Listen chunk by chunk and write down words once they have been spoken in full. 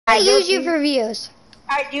I use you for views.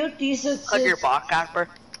 I do decent. Click your bot, Casper.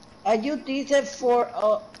 I do decent for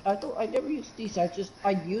I never use these. I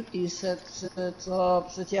use these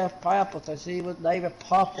since you have pineapples. I see it was not even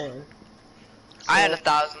popular. So, I had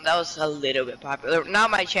 1,000. That was a little bit popular. Now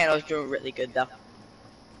my channel is doing really good though.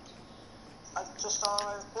 I just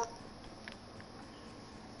on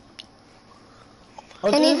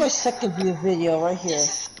I'll do my second view video right here.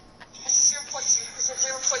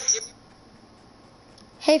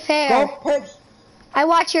 Hey, Fair. I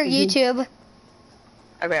watch your YouTube.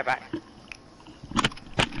 I'll be right back.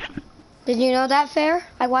 Did you know that, Fair?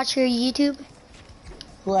 I watch your YouTube.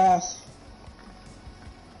 Glass.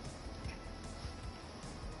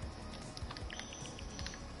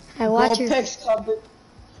 I watch your.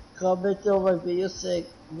 Comment on my video saying,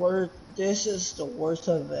 this is the worst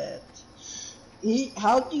event.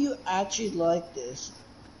 How do you actually like this?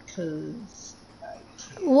 Cause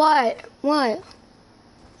What? What?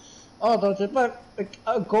 Oh no, just my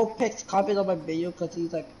Gold Pix comment on my video because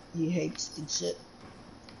he hates the shit.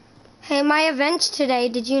 Hey, my event's today.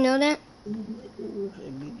 Did you know that?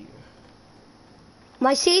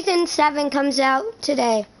 My season 7 comes out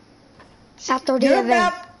today. After the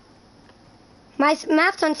event. My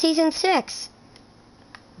map's on season 6.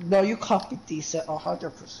 No, you copied Decent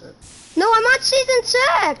 100%. No, I'm on season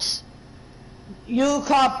 6. You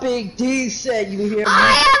copied Decent, you hear me?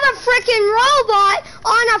 I have a freaking robot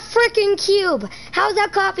on a freaking cube. How's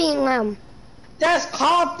that copying them? That's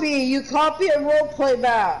copy. You copy a roleplay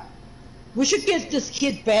map. We should get this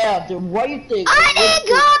kid banned. What do you think? I didn't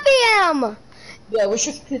copy him. Yeah, we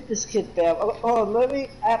should get this kid banned. Oh, let me.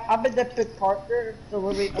 I'm in that big partner, so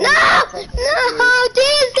let me. No,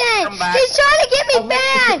 Decent. He's trying to get me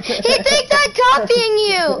banned. He thinks I'm copying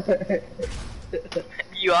you.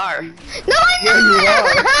 You are. No, I'm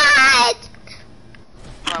not.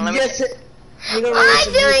 Come on, Yes, I'm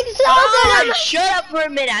doing so good. Shut up for a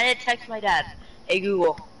minute. I need to text my dad. Hey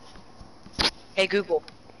Google. Hey Google.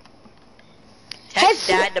 Text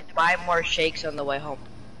Dad to buy more shakes on the way home.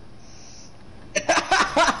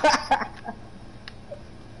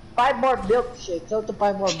 Buy more milkshakes. Don't to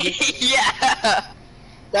buy more milkshakes. Yeah.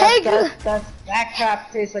 That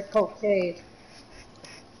crap tastes like cocaine.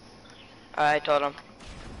 I told him.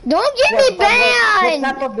 Don't get me banned.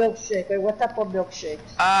 What type of milkshake? Wait, what type of milkshakes?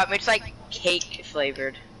 It's like cake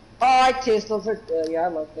flavored. Oh, I taste those are good. Yeah, I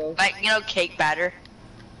like those. Like, you know, cake batter.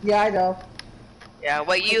 Yeah, I know. Yeah,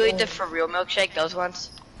 what you eat the for real milkshake? Those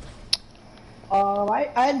ones? I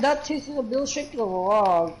had not tasted a milkshake in a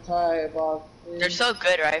long time. They're so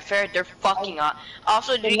good, right? Fair. They're fucking hot.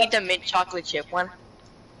 Also, did you get the mint chocolate chip one?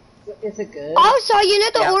 Is it good? Also, you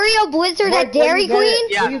know the Oreo Blizzard at Dairy Queen?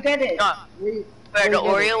 Yeah. Where you get it? No. Fair, the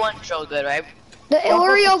Oreo one's so good, right? The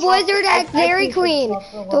Oreo Blizzard at Dairy Queen.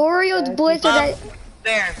 The Oreo Blizzard at.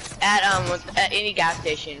 Fair. At any gas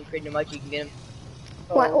station, pretty much you can get them.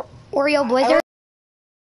 What? Oreo Blizzard?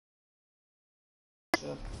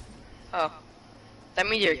 Oh. That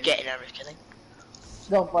means you're getting it. I'm just kidding.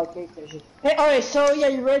 No, my gas station. Hey, alright, so yeah,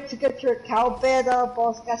 you ready to get your account banned,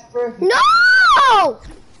 Boss Casper? No!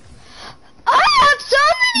 I have so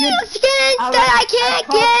many skins that I can't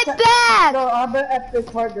get back! No, I'm an epic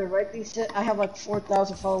partner, right? They said I have like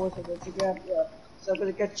 4,000 followers on Instagram. Yeah. So I'm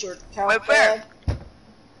gonna get your account banned.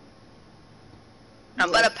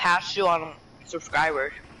 I'm gonna pass you on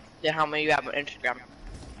subscribers than how many you have on Instagram.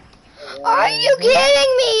 Are you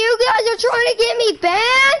kidding me? You guys are trying to get me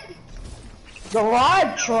banned? No,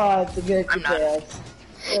 I tried to get you banned.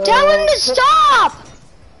 Tell him to stop!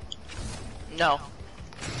 No.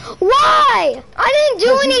 Why? I didn't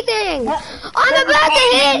do anything! I'm about to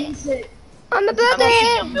hit! I'm about to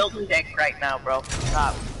hit! I'm milkshake right now, bro.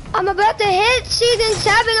 Stop. I'm about to hit season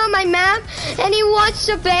 7 on my map, and he wants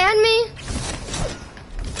to ban me?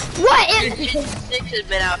 What? Season 6 has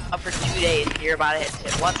been out for 2 days, and you're about to hit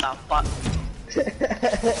 10. What the fuck?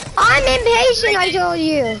 I'm impatient, I told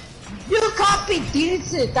you. You copied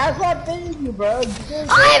Decent. That's what I'm telling you, bro.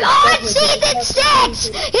 I'm on season 6.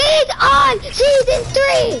 He's on season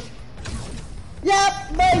 3.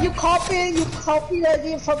 Yep, man, you copied that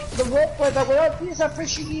idea from the roleplay, but without this, I'm pretty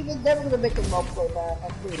sure you even never gonna make a roleplay map.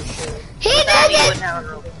 I'm pretty sure. He did it.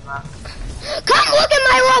 Come look at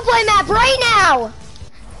my roleplay map right now.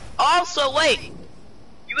 Also, wait.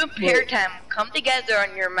 You and Peartime come together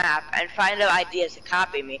on your map and find out ideas to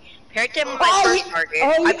copy me. Peartime was my first target.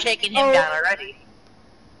 I'm taking him down already.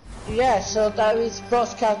 Yeah, so that means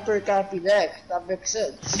Boss Casper got be next. That makes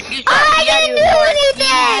sense. I didn't do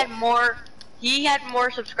anything! He had more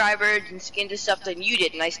subscribers and skins and stuff than you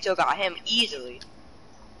did, and I still got him easily.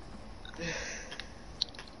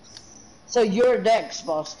 So you're next,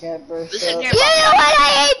 Boss Camper. So. You know what?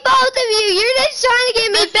 I hate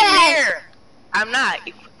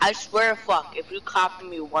I swear to fuck, if you copy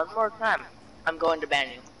me one more time, I'm going to ban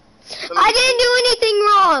you. I didn't do anything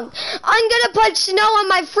wrong. I'm gonna put snow on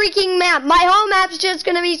my freaking map. My whole map's just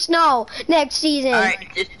gonna be snow next season. Alright,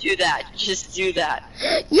 just do that. Just do that.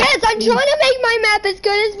 Yes, I'm trying to make my map as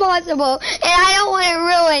good as possible, and I don't want it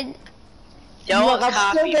ruined. Don't Look,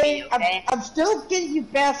 copy me, okay? I'm still getting you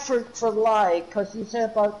back for lying, because you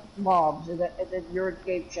said about moms, and then you're in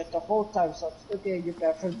game chat the whole time, so I'm still getting you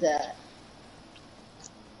back for that.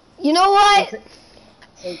 You know what?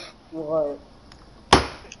 What?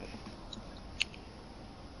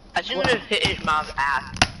 I shouldn't have hit his mom's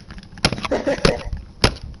ass.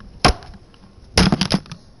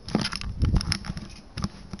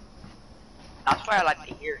 That's why I like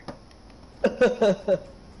to hear it.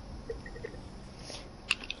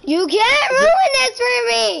 You can't ruin this for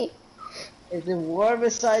me. Is it warm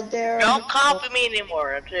inside there? Don't copy me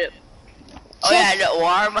anymore, that's it. Oh yeah, is it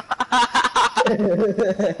warm?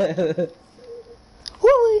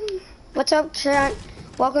 Woo. What's up, chat?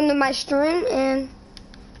 Welcome to my stream, and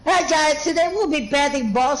Hey guys, today we'll be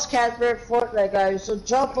banning Boss Cat Red Fortnite, guys. So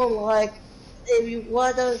drop a like if you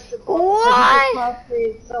want us to. What?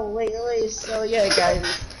 So wait, so yeah, guys.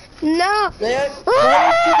 no. Today.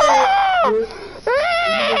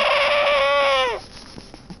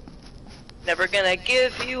 Never gonna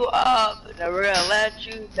give you up, never gonna let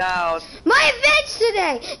you down. My event's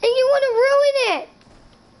today, and you want to ruin it.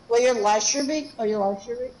 Well, you're live streaming? Are you live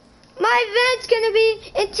streaming? My event's gonna be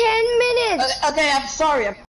in 10 minutes. Okay, I'm sorry.